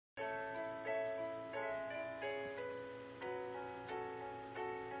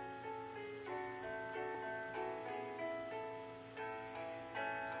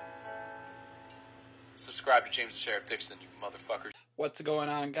Subscribe to James the Sheriff Dixon, you motherfuckers. What's going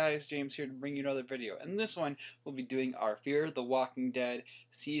on, guys? James here to bring you another video. In this one, we'll be doing our Fear the Walking Dead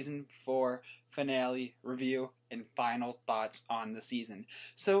Season 4 finale review and final thoughts on the season.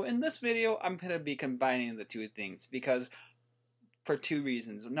 So in this video, I'm going to be combining the two things because for two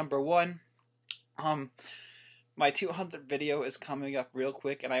reasons. Number one, my 200th video is coming up real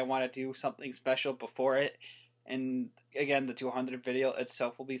quick and I want to do something special before it. And again, the 200th video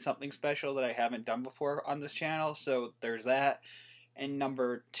itself will be something special that I haven't done before on this channel, so there's that. And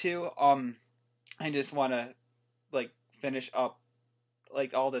number two, I just want to finish up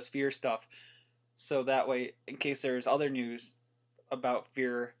all this Fear stuff, so that way, in case there's other news about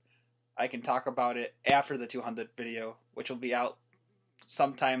Fear, I can talk about it after the 200th video, which will be out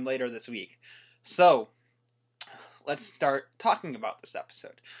sometime later this week. So let's start talking about this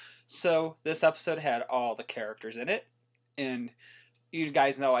episode. So this episode had all the characters in it, and you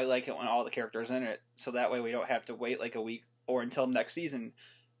guys know I like it when all the characters are in it, so that way we don't have to wait like a week or until next season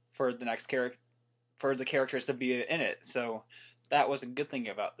for the next for the characters to be in it. So that was a good thing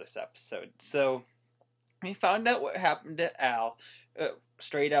about this episode. So we found out what happened to Al.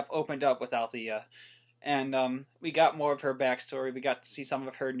 Straight up opened up with Althea, and we got more of her backstory. We got to see some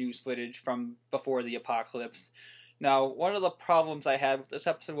of her news footage from before the apocalypse. Now, one of the problems I had with this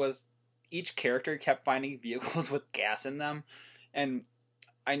episode was each character kept finding vehicles with gas in them, and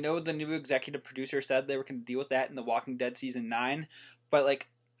I know the new executive producer said they were going to deal with that in The Walking Dead Season 9, but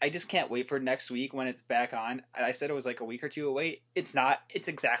I just can't wait for next week when it's back on. I said it was a week or two away. It's not. It's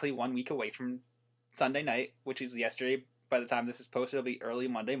exactly 1 week away from Sunday night, which is yesterday. By the time this is posted, it'll be early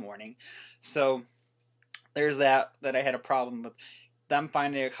Monday morning. So there's that I had a problem with them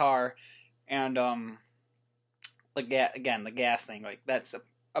finding a car, and the gas thing, that's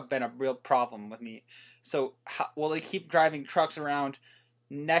been a real problem with me. So will they keep driving trucks around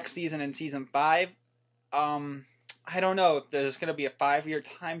next season in season 5? I don't know if there's going to be a 5-year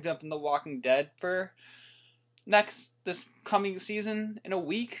time jump in The Walking Dead for this coming season in a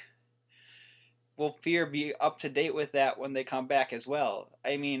week. Will Fear be up to date with that when they come back as well?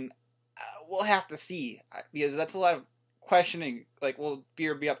 I mean, we'll have to see, because that's a lot of questioning. Will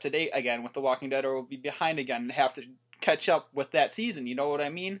Fear be up to date again with The Walking Dead, or will be behind again and have to catch up with that season? You know what I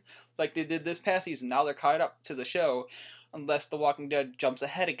mean? Like they did this past season. Now they're caught up to the show, unless The Walking Dead jumps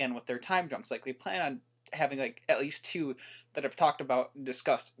ahead again with their time jumps. They plan on having at least 2 that I've talked about and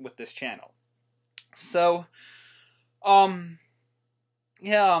discussed with this channel. So, like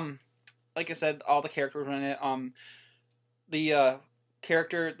I said, all the characters were in it. The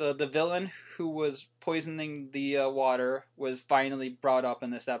character, the villain who was poisoning the water, was finally brought up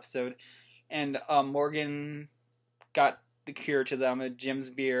in this episode, and Morgan got the cure to them at Jim's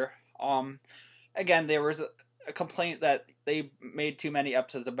beer. Again, there was a complaint that they made too many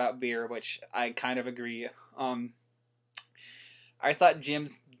episodes about beer, which I kind of agree. I thought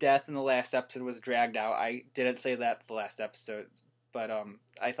Jim's death in the last episode was dragged out. I didn't say that the last episode, but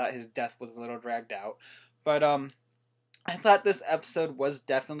I thought his death was a little dragged out. But I thought this episode was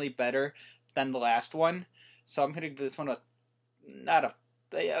definitely better than the last one, so I'm gonna give this one a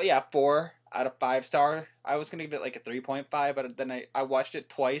 4 out of 5 star. I was gonna give it a 3.5, but then I watched it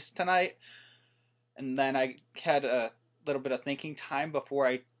twice tonight, and then I had a little bit of thinking time before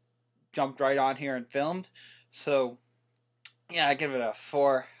I jumped right on here and filmed. So yeah, I give it a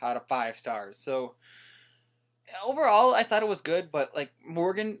 4 out of 5 stars. So overall, I thought it was good, but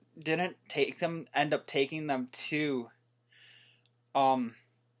Morgan didn't end up taking them to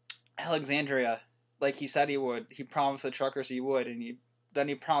Alexandria like he said he would. He promised the truckers he would, and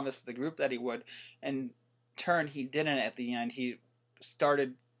he promised the group that he would. And in turn, he didn't at the end. He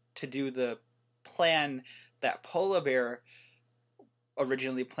started to do the plan that Polar Bear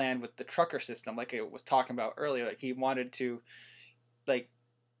originally planned with the trucker system, like I was talking about earlier. He wanted to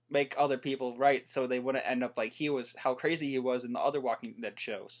make other people right, so they wouldn't end up like how crazy he was in the other Walking Dead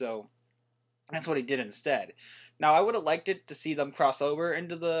show. So that's what he did instead. Now, I would have liked it to see them cross over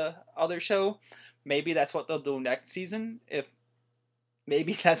into the other show. Maybe that's what they'll do next season.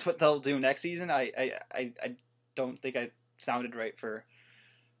 Maybe that's what they'll do next season. I don't think I sounded right for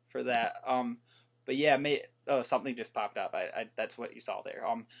that. But yeah, something just popped up. That's what you saw there.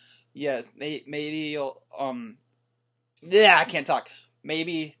 Yes, maybe you'll I can't talk.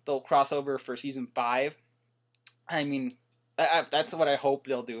 Maybe they'll cross over for season 5. I mean, that's what I hope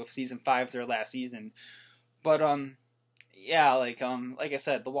they'll do if season 5's their last season. But yeah, like I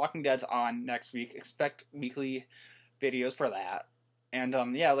said, The Walking Dead's on next week. Expect weekly videos for that. And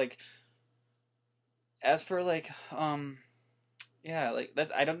yeah, as for that's,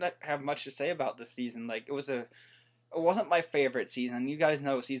 I don't have much to say about this season. It wasn't my favorite season. You guys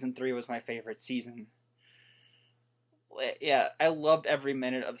know season 3 was my favorite season. Yeah, I loved every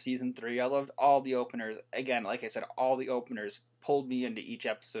minute of season 3. I loved all the openers. Again, like I said, all the openers pulled me into each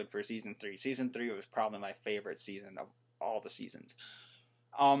episode for season 3. Season 3 was probably my favorite season of all the seasons.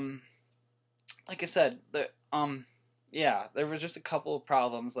 Like I said, yeah, there was just a couple of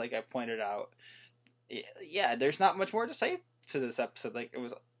problems, like I pointed out. Yeah, there's not much more to say to this episode. Like, it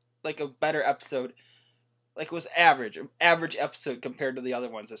was like a better episode. Like, it was average episode compared to the other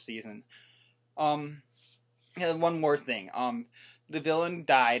ones this season. And one more thing. The villain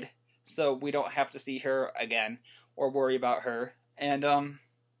died, so we don't have to see her again or worry about her. And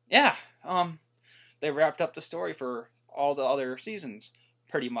yeah, they wrapped up the story for all the other seasons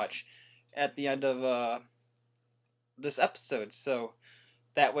pretty much at the end of this episode. So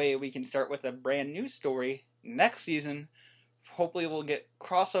that way we can start with a brand new story next season. Hopefully we'll get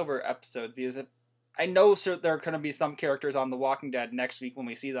crossover episodes, because I know there are going to be some characters on The Walking Dead next week when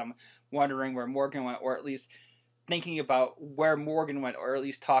we see them wondering where Morgan went, or at least thinking about where Morgan went, or at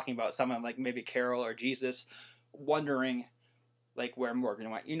least talking about someone like maybe Carol or Jesus, wondering like where Morgan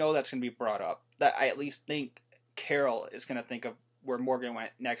went. You know that's going to be brought up. That I at least think Carol is going to think of where Morgan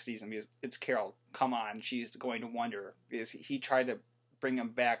went next season, because it's Carol. Come on, she's going to wonder, because he tried to bring him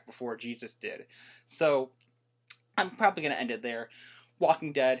back before Jesus did. So I'm probably going to end it there.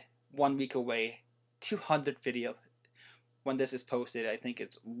 Walking Dead, 1 week away, 200 video. When this is posted, I think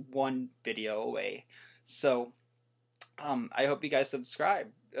it's 1 video away. So I hope you guys subscribe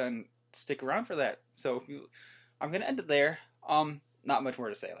and stick around for that. So I'm going to end it there. Not much more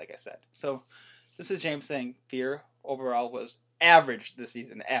to say, like I said. So this is James saying Fear overall was average this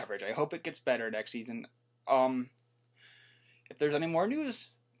season. Average. I hope it gets better next season. If there's any more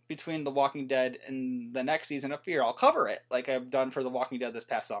news between The Walking Dead and the next season of Fear, I'll cover it like I've done for The Walking Dead this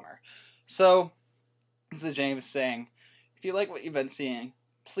past summer. So this is James saying, if you like what you've been seeing,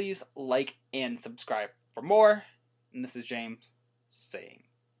 please like and subscribe for more. And this is James saying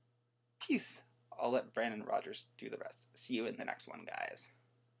peace. I'll let Brandon Rogers do the rest. See you in the next one, guys.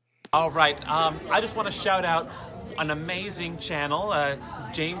 All right, I just want to shout out an amazing channel,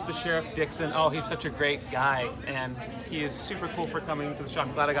 James the Sheriff Dixon. Oh, he's such a great guy, and he is super cool for coming to the show.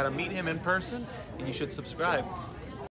 I'm glad I got to meet him in person, and you should subscribe.